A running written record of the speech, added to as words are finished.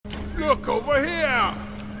Look over here!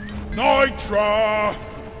 Nitra!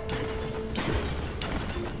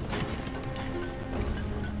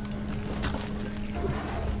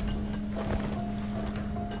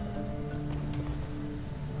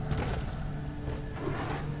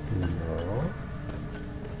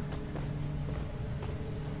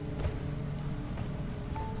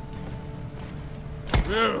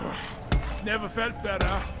 Never felt better.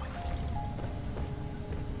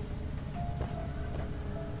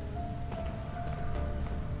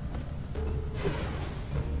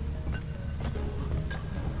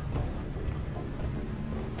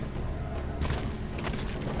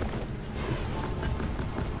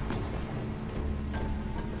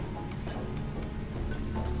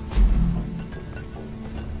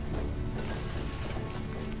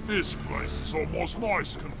 This place is almost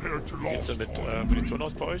nice compared to Wie sieht's last denn mit time. Munition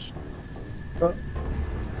aus bei euch? Ja.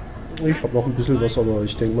 Ich habe noch ein bisschen was, aber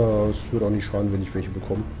ich denke mal, es wird auch nicht schaden, wenn ich welche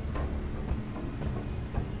bekomme.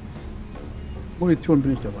 Munition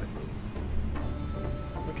bin ich dabei.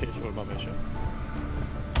 Okay, ich hol mal welche.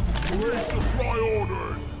 Resupply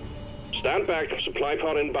ordered. Stand back, supply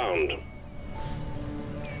pod inbound.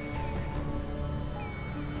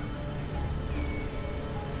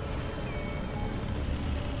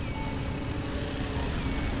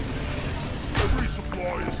 The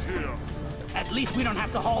resupply is here. At least we don't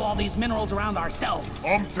have to haul all these minerals around ourselves.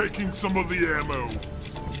 I'm taking some of the ammo.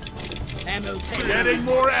 Ammo taken. Getting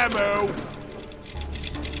more ammo.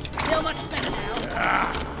 Feel much better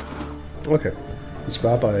now. Okay. Ich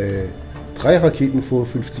war bei 3 Raketen vor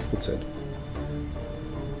 50%.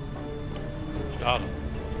 Schade.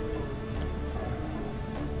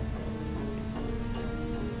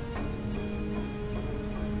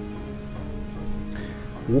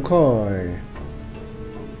 Okay.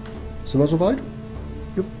 Sind wir soweit?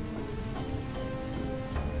 Jupp.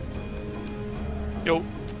 Jo.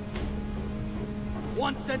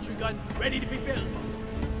 One sentry gun ready to be built.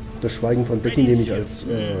 Das Schweigen von Becky nehme ich als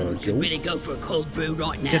Jo. Really go for a cold brew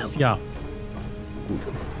right now. Jetzt ja. Gut.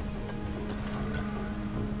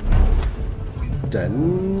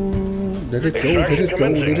 Dann let it go, let it go,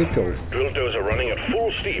 let it go. Drill dozer running at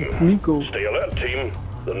full steam. Nico. Stay alert, team.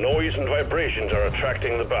 The noise and vibrations are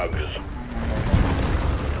attracting the bugs.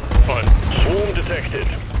 Voll. Swarm detected.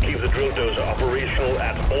 Keep the drill dozer operational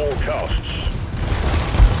at all costs.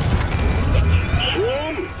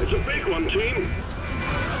 Swarm! It's a big one, team.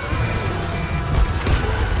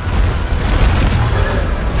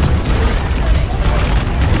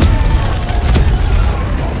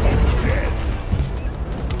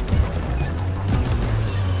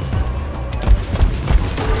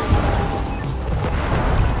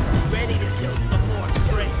 Ready to kill some more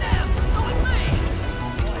straight now. Not me.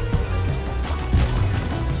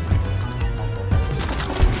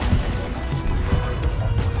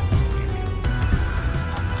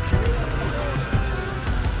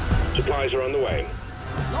 Supplies are on the way.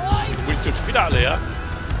 Munition schon wieder alle, ja?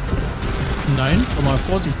 Nein, aber mal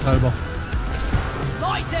vorsichtshalber.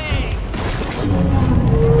 Lighting!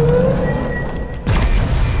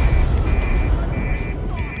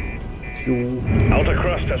 Jo. Outer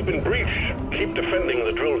crust has been breached. Keep defending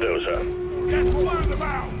the drill dozer. Get blown them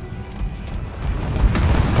out.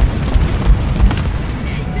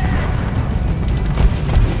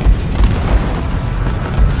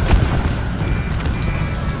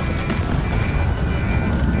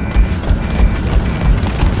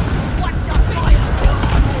 Watch your fire!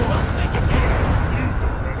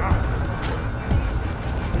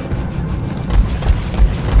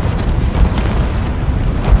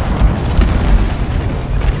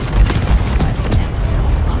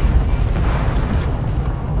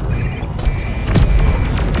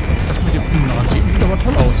 Mit den grünen Raketen sieht aber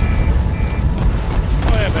toll aus.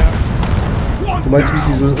 Feuerwehr. Du meinst, wie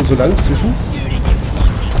sie so lang zwischen?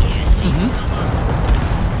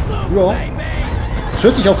 Ja. Das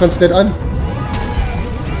hört sich auch ganz nett an.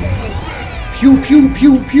 Piu, piu,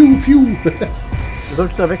 piu, piu, piu. Soll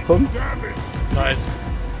ich da wegkommen? Nice.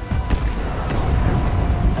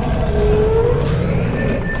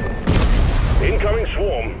 Incoming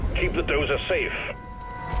swarm. Keep the dozer safe.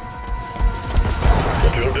 The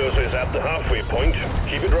drill dozer is at the halfway point.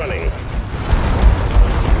 Keep it running.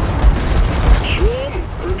 Swarm!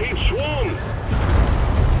 Repeat, swarm!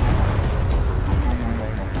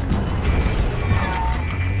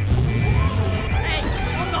 Hey,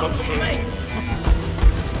 I'm not looking late.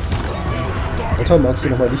 Otter, magst du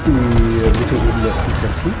nochmal Licht in die Mitte oben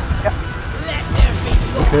setzen? Let there be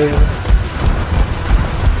Okay.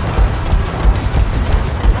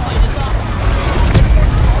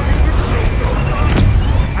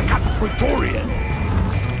 I got the Praetorian.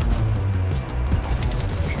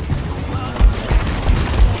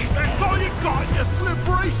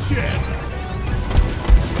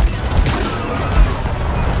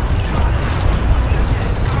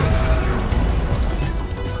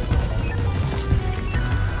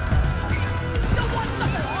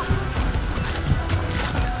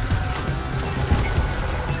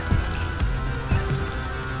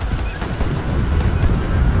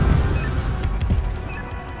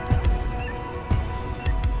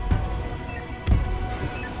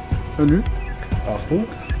 Nö. Achtung,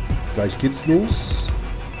 gleich geht's los.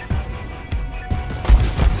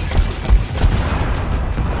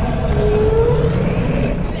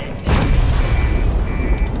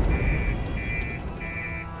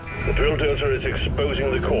 The drill dozer is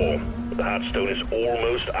exposing the core. The hardstone is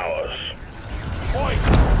almost ours. Oi!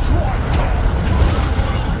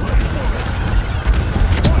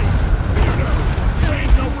 There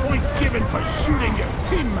ain't no points given for shooting your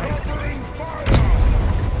teammates!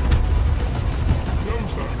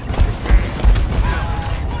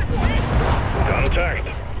 Contact.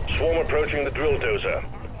 Swarm approaching the drill dozer.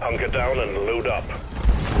 Hunker down and load up.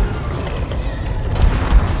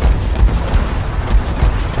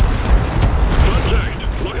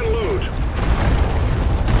 Contact. Lock and load.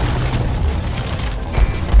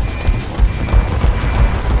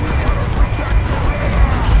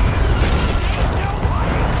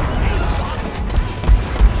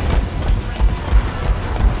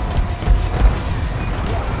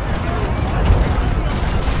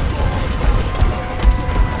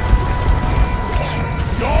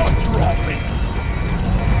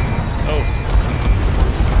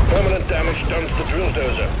 Permanent damage done to the drill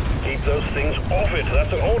dozer. Keep those things off it.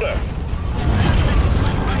 That's an order.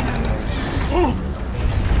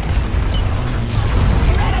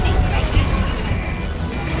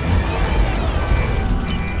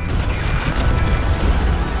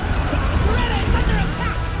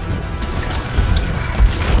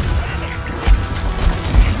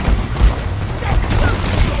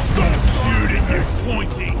 Shooting your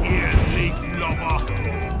pointy ear, leaf lover!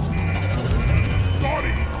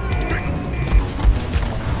 Body!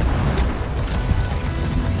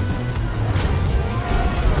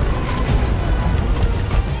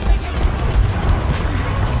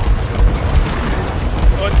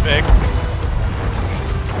 Und weg.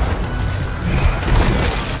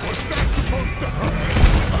 What's that supposed to hurt?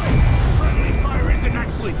 Friendly fire isn't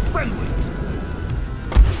actually friendly!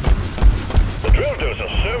 The drill dozer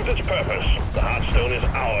served its purpose. The hardstone is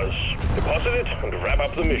ours. Deposit it and wrap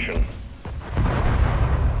up the mission.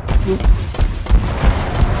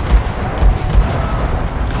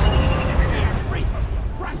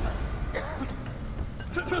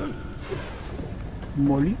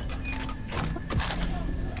 Molly.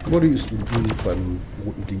 Molly ist beim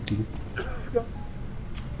roten Ding.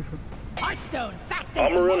 Heartstone, fast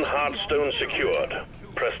Armor and hardstone secured.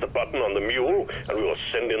 Press the button on the mule and we will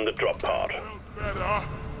send in the drop pod. Better.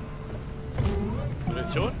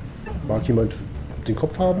 Munition? Mag jemand den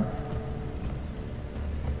Kopf haben?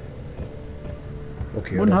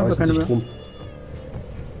 Okay, Und ja, haben da wir weiß keine sich mehr? drum.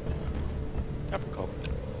 Abgekommen.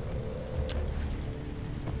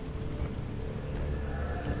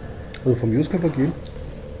 Also von mir aus können wir gehen.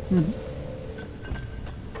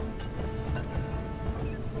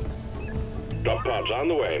 Drop pod's on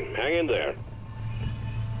the way. Hang in there.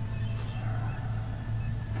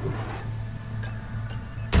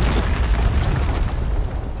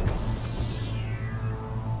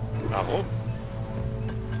 Warum?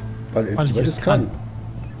 Weil Weil ich irgendjemand es es kann.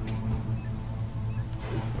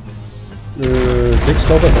 Dex,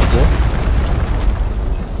 lauf einfach vor.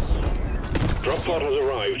 Drop pod has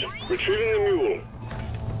arrived. Retrieving the mule.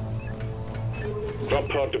 Drop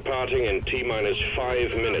pod departing in T-minus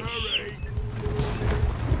 5 minutes.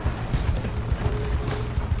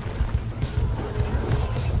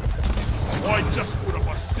 I just put up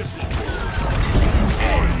a simple.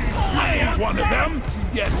 I ain't one of them.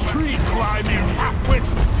 You tree climbing halfwit.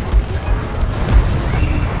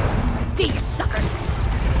 See you, sucker!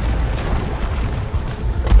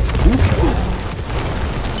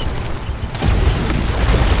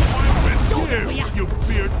 I'm with you, you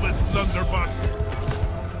beardless blunderbuss.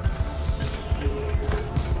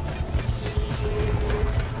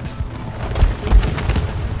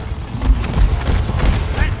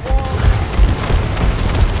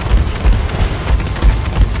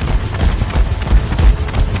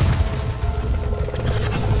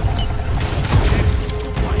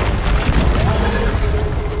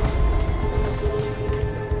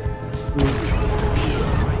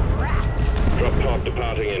 Drop pod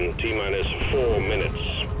departing in T-minus 4 minutes.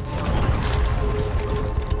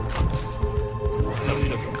 Jetzt haben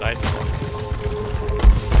wieder so einen Kreis.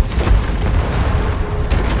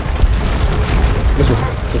 Achso,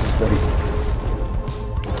 das ist Body.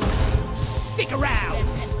 Stick around!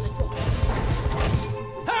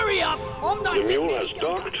 Hurry up! I'm not The mule has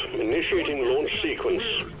docked. Initiating launch sequence.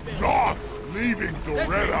 Not leaving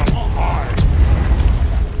Doretta behind.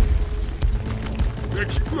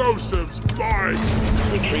 Explosives, bye.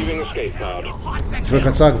 Retrieving escape pod. Ich wollte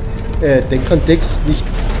gerade sagen, denk dran, Dex nicht.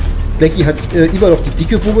 Blackie hat immer noch die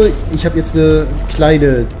dicke Wumme. Ich habe jetzt eine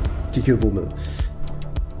kleine Dicke Wumme.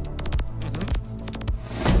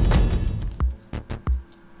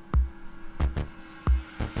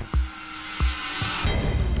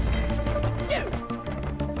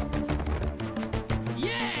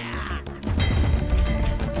 Yeah!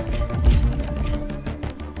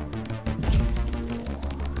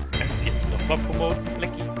 Kannst du jetzt nochmal promoten,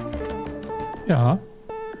 Blackie? Ja.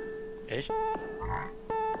 Echt?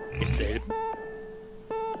 Denselben?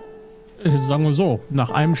 Sagen wir so, nach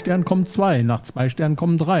einem Stern kommen 2, nach 2 Sternen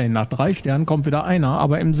kommen 3, nach 3 Sternen kommt wieder einer,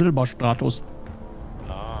 aber im Silberstatus.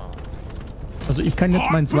 Ah. Also ich kann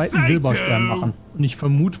jetzt meinen zweiten Silberstern machen. Und ich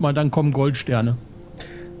vermute mal, dann kommen Goldsterne.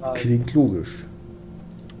 Klingt logisch.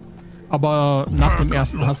 Aber nach dem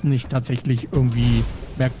ersten hast du nicht tatsächlich irgendwie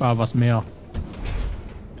merkbar was mehr.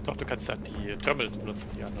 Doch, du kannst halt die Terminals benutzen,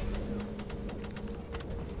 die anderen.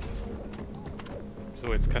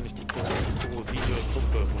 So, jetzt kann ich die korrosive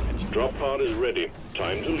Pumpe. Wo kann ich die? Drop pod is ready.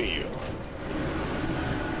 Time to leave.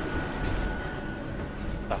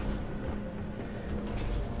 Da.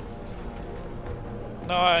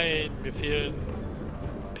 Nein, mir fehlen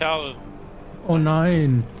Perlen. Oh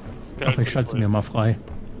nein. Perlen Ach, ich schalte sie mir mal frei.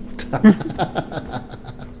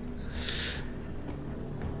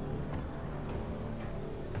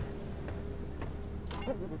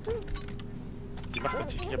 Die macht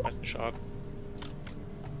tatsächlich am meisten Schaden.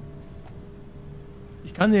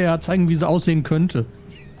 Ich kann dir ja zeigen, wie sie aussehen könnte.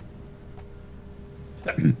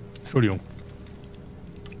 Entschuldigung.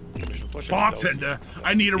 Ich kann mir schon vorstellen, wie sie Bartender,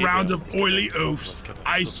 aussieht. I need a Ich sehe round sie of ja. oily oafs,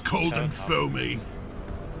 ice cold and foamy.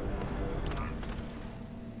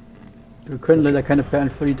 Wir können leider keine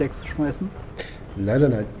Perlen vor die Decks schmeißen. Leider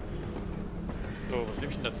nein. So, was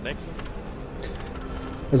nehme ich denn als nächstes?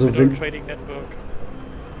 Also Mineral wenn... Trading Network.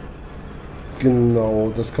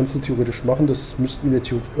 Genau, das kannst du theoretisch machen. Das müssten wir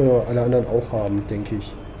alle anderen auch haben, denke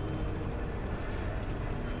ich.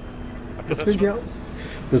 Habt ihr Das das will schon? ja.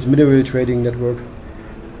 Das Mineral Trading Network.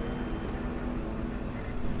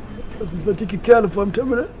 Das sind so dicke Kerle vor dem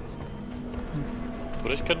Terminal.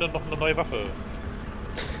 Oder ich könnte noch eine neue Waffe.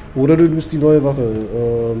 Oder du nimmst die neue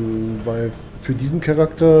Waffe. Weil für diesen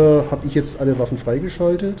Charakter habe ich jetzt alle Waffen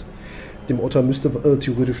freigeschaltet. Dem Otter müsste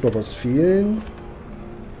theoretisch noch was fehlen.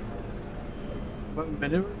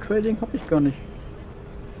 Mineral Trading habe ich gar nicht.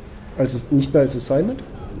 Nicht mehr als Assignment?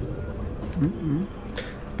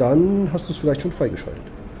 Dann hast du es vielleicht schon freigeschaltet.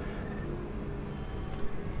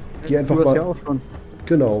 Geh einfach Du hast mal. ja auch schon.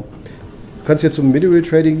 Genau. Du kannst jetzt zum Mineral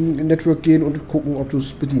Trading Network gehen und gucken, ob du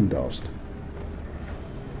es bedienen darfst.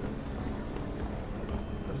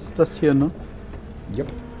 Das ist das hier, ne? Ja.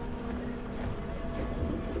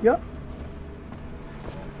 Ja.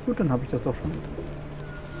 Gut, dann habe ich das doch schon.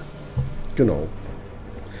 Genau.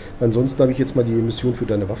 Ansonsten habe ich jetzt mal die Mission für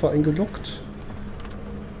deine Waffe eingeloggt.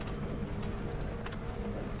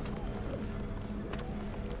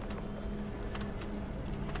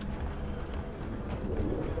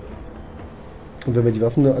 Und wenn wir die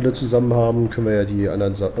Waffen alle zusammen haben, können wir ja die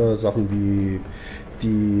anderen Sachen wie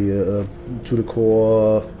die To the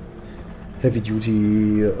Core, Heavy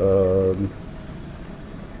Duty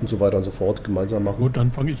und so weiter und so fort gemeinsam machen. Gut,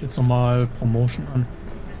 dann fange ich jetzt nochmal Promotion an.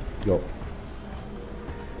 Ja.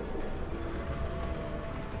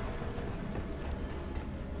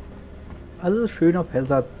 Alles schön auf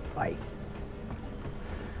Hazard 2.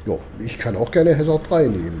 Ja, ich kann auch gerne Hazard 3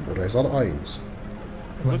 nehmen oder Hazard 1.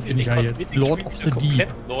 Muss ich Bin die ja jetzt Kosmetik Lord of the Deep. komplett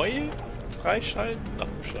neu freischalten? Ach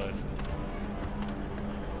du Scheiße.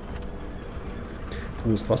 Du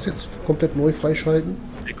musst was jetzt komplett neu freischalten?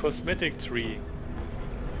 Der Cosmetic Tree.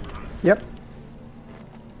 Ja.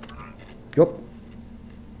 Ja,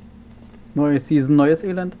 Neue Season, neues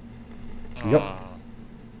Elend. ja. Ah.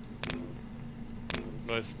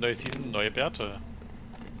 Neue Season, neue Bärte.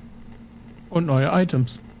 Und neue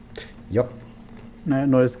Items. Ja. Naja,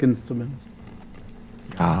 neue Skins zumindest.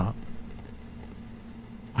 Ja.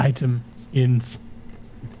 Item, Skins.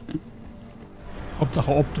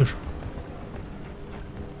 Hauptsache optisch.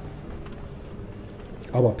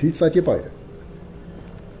 Aber Pilz seid ihr beide.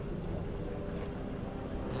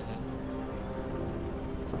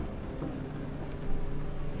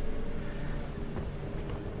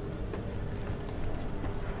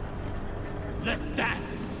 Let's dance.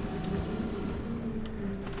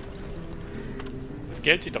 Das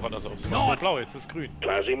Geld sieht doch anders aus. War blau, jetzt ist grün.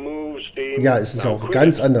 Classy moves, team. Ja, es ist Now auch quit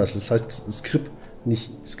ganz it. anders. Das heißt Skript,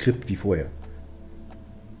 nicht Skript wie vorher.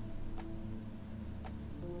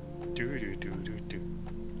 Du.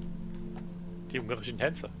 Die ungarischen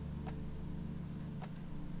Tänzer.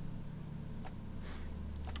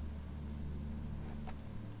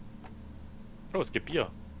 Oh, es gibt Bier.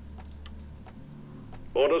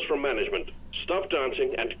 Orders from management. Stop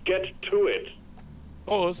dancing and get to it.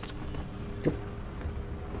 Prost.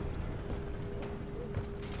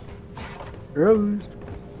 Prost.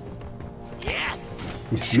 Yes!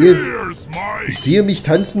 Ich sehe mich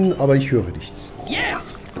tanzen, aber ich höre nichts. Yeah!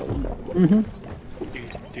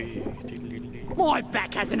 My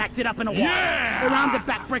back hasn't acted up in a while. Around the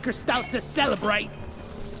backbreaker stout to celebrate.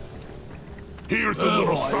 Here's a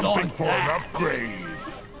little something for an upgrade.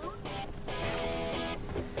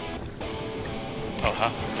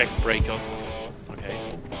 Aha, Backbreaker. Okay.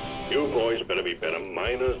 You boys better be better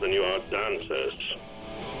miners than you are dancers.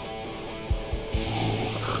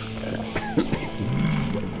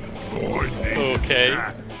 Okay.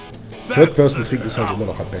 Third-Person trinken ist halt immer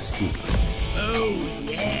noch am besten.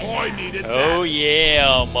 I needed Oh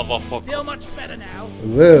yeah, motherfucker. Feel much better now.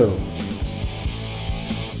 Well.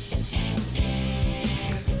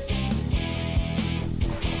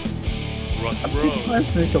 Rock'n'Roll.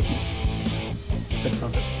 Weiß nicht, doch nicht. Besser.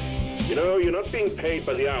 You know, you're not being paid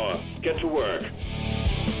by the hour. Get to work.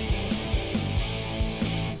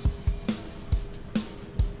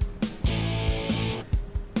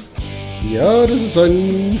 Ja, das ist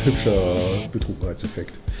ein hübscher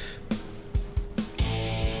Betrunkenheitseffekt.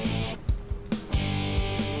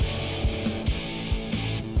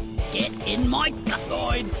 Get in my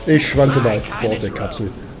guckoid. Ich schwanke mal Bord der Kapsel.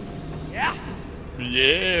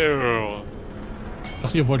 Yeah.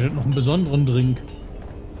 Ach, ihr wolltet noch einen besonderen Drink.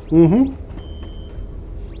 Mhm.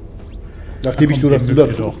 Nachdem ich nur nach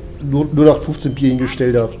 15 Bier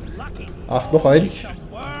hingestellt habe. Ach, noch ein?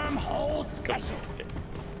 Wormhole special.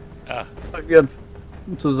 Ja.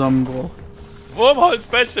 Ein Zusammenbruch.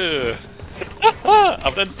 Wurmhole-Special.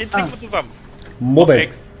 Aber dann den trinken wir zusammen.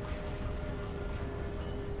 Moment. Auf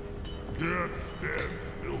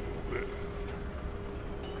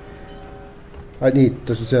Ah, nee,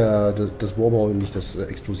 das ist ja das Wormhole und nicht das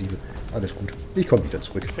Explosive. Alles gut. Ich komme wieder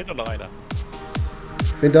zurück. Fehlt doch noch einer.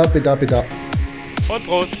 Bin da, bin da, bin da. Und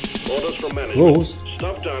Prost. Orders from management. Prost.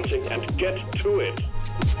 Stop dancing and get to it.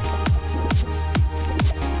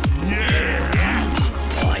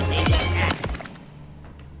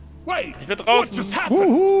 Wait, Ich bin what draußen. just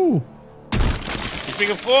happened? Ich bin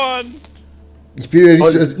gefroren. Ich bin ja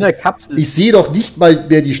nicht In so, der Kapsel. ich sehe doch nicht mal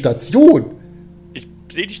mehr die Station. Ich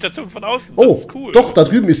sehe die Station von außen. Das Oh, ist cool. doch, da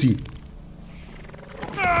drüben ist sie.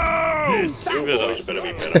 You boys better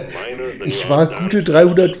be better miners than you Ich are war dancers. gute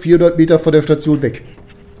 300, 400 Meter von der Station weg.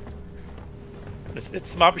 Das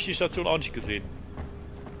letzte Mal habe ich die Station auch nicht gesehen.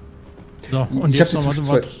 So, und Ich jetzt hab sie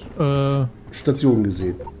nochmal zwischen was. Stationen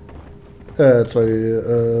gesehen.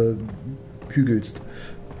 Zwei Hügelst.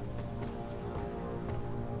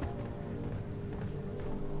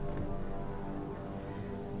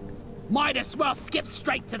 Might as well skip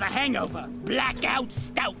straight to the hangover. Blackout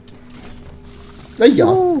stout.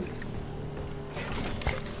 Naja,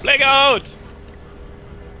 Blackout!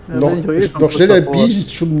 Ja, noch, bin ich doch eh schon noch schneller kurz davor. Bier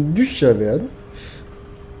ist schon nüchtern werden.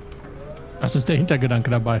 Das ist der Hintergedanke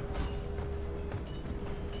dabei.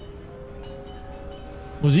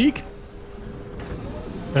 Musik?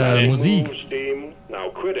 Musik. Steam. Now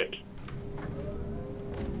quit it.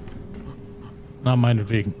 Na,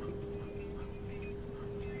 meinetwegen.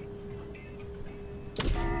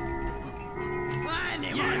 I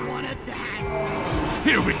knew I wanted that.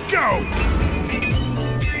 Here we go.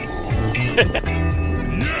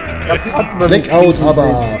 Blackout,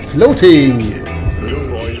 aber floating. You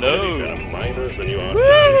boys better be better miners than you are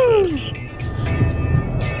dancers.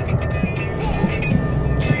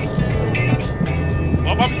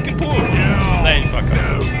 Warum hab ich gepult? Nein, ich war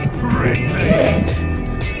kein.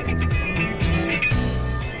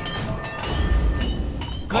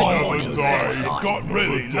 It got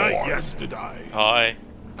really late yesterday. Hi.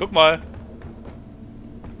 Guck mal.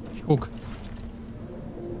 Ich guck.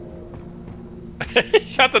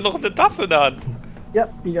 Ich hatte noch eine Tasse in der Hand. Ja,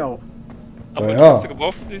 ich auch. Aber Na ich ja. hab sie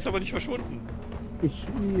gebraucht und die ist aber nicht verschwunden.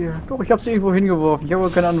 Doch, ich habe sie irgendwo hingeworfen. Ich habe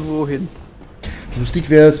aber keine Ahnung wohin. Lustig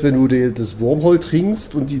wäre es, wenn du das Wormhole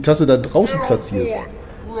trinkst und die Tasse dann draußen platzierst.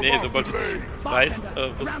 Nee, sobald du dich reißt,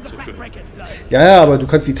 wirst du zurückgehört. Backbreaker's blood. Ja, ja, aber du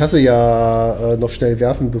kannst die Tasse ja noch schnell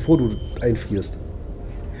werfen, bevor du einfrierst.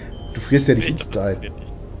 Du frierst ja nicht Nee, das instant ein. funktioniert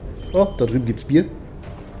nicht. Oh, da drüben gibt's Bier.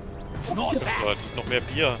 Not Oh bad. Gott, noch mehr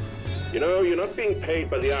Bier. You know, you're not being paid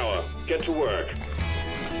by the hour. Get to work.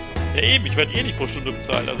 Ja eben, ich werde eh nicht pro Stunde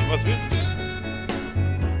bezahlt, also was willst du?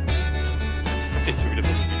 Was ist das jetzt schon wieder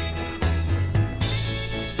für Musik?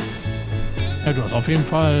 Ja, du hast auf jeden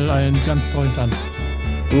Fall einen ganz tollen Tanz.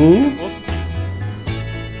 Mhm. Wurst?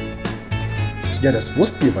 Ja, das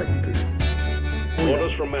Wurstbier war episch.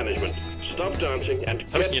 Orders from management. Stop dancing and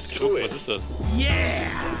Was hab ich denn get jetzt to geguckt? it. Was ist das? Yeah.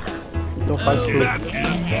 Doch, weißt du.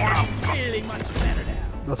 Feeling much better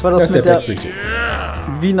now. Was war das Ja, mit der Blackbeard.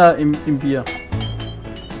 Wiener im Bier?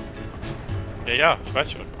 Ja, ich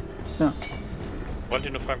weiß schon. Ja. Wollte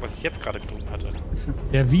nur fragen, was ich jetzt gerade getrunken hatte.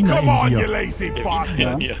 Der Wiener Come on, in you dir. lazy Der bastard!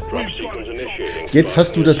 Wiener hier. Drop sequence initiating. Jetzt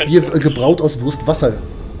hast du das Bier gebraut aus Wurstwasser.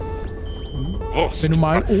 Wurst. Wenn du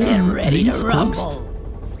mal oben links guckst,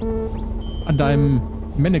 an deinem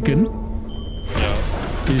Mannequin,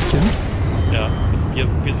 Bildchen, Ja, das Bier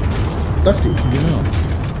so gut. Da steht's. genau.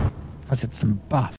 Was jetzt ein Buff?